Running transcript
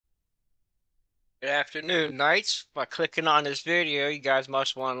Good afternoon, Knights. By clicking on this video, you guys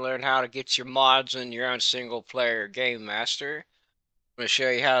must want to learn how to get your mods in your own single-player game master. I'm going to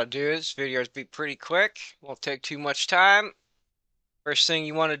show you how to do this. Videos be pretty quick, won't take too much time. First thing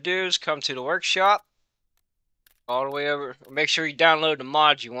you want to do is come to the workshop, all the way over. Make sure you download the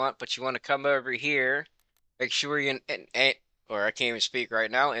mods you want, but you want to come over here. Make sure you, or I can't even speak right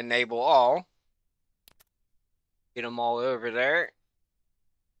now, enable all. Get them all over there.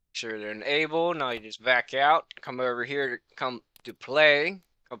 Sure they're enabled. Now you just back out, come over here to come to play,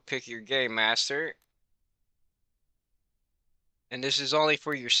 come pick your game master. And this is only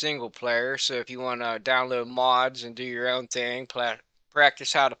for your single player, so if you want to download mods and do your own thing,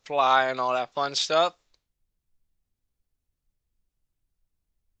 practice how to fly and all that fun stuff.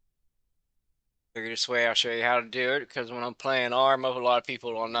 Figure this way I'll show you how to do it, because when I'm playing Arma, a lot of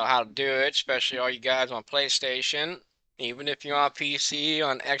people don't know how to do it, especially all you guys on PlayStation. Even if you're on PC,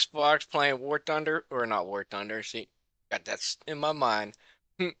 on Xbox, playing War Thunder, or not War Thunder, see, got that's in my mind.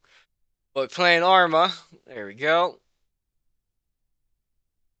 But playing Arma, there we go.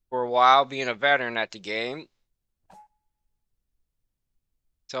 For a while, being a veteran at the game.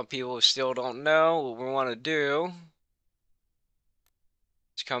 Some people still don't know what we want to do.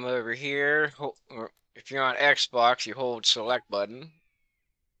 Just come over here, or if you're on Xbox, you hold select button.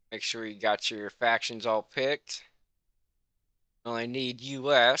 Make sure you got your factions all picked. Only need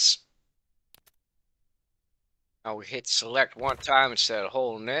US. Now we hit select one time instead of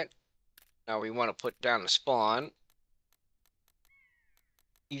holding it. Now we want to put down the spawn.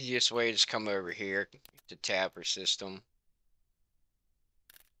 Easiest way is come over here to tab for system.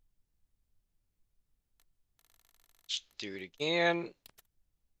 Let's do it again.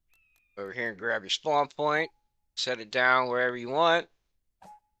 Over here and grab your spawn point. Set it down wherever you want.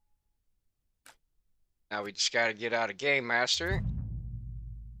 Now we just got to get out of Game Master.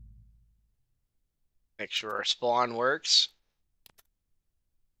 Make sure our spawn works.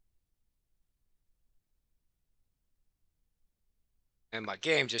 And my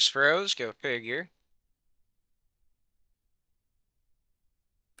game just froze, go figure.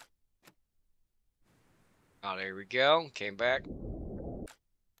 Oh, there we go, came back.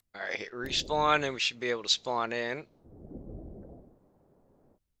 Alright, hit respawn, and we should be able to spawn in.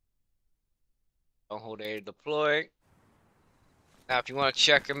 Don't hold A to deploy. Now, if you want to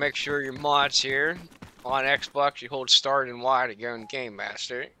check and make sure your mod's here, on Xbox, you hold start and Y to go in Game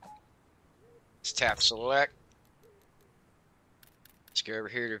Master. Just tap select. Let's go over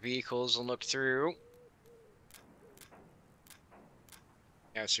here to vehicles and look through.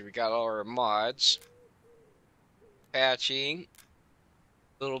 Yeah, so we got all our mods. Apache.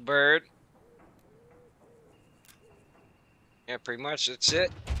 Little Bird. Yeah, pretty much that's it.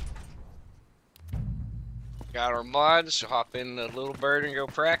 Got our mods, so hop in the Little Bird and go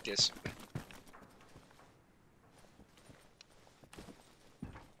practice.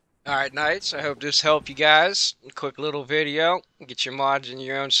 Alright, Knights, I hope this helped you guys. A quick little video. Get your mods in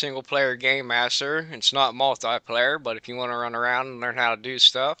your own single player game master. It's not multiplayer, but if you want to run around and learn how to do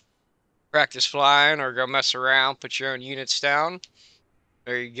stuff, practice flying or go mess around, put your own units down.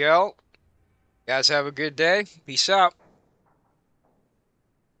 There you go. Guys, have a good day. Peace out.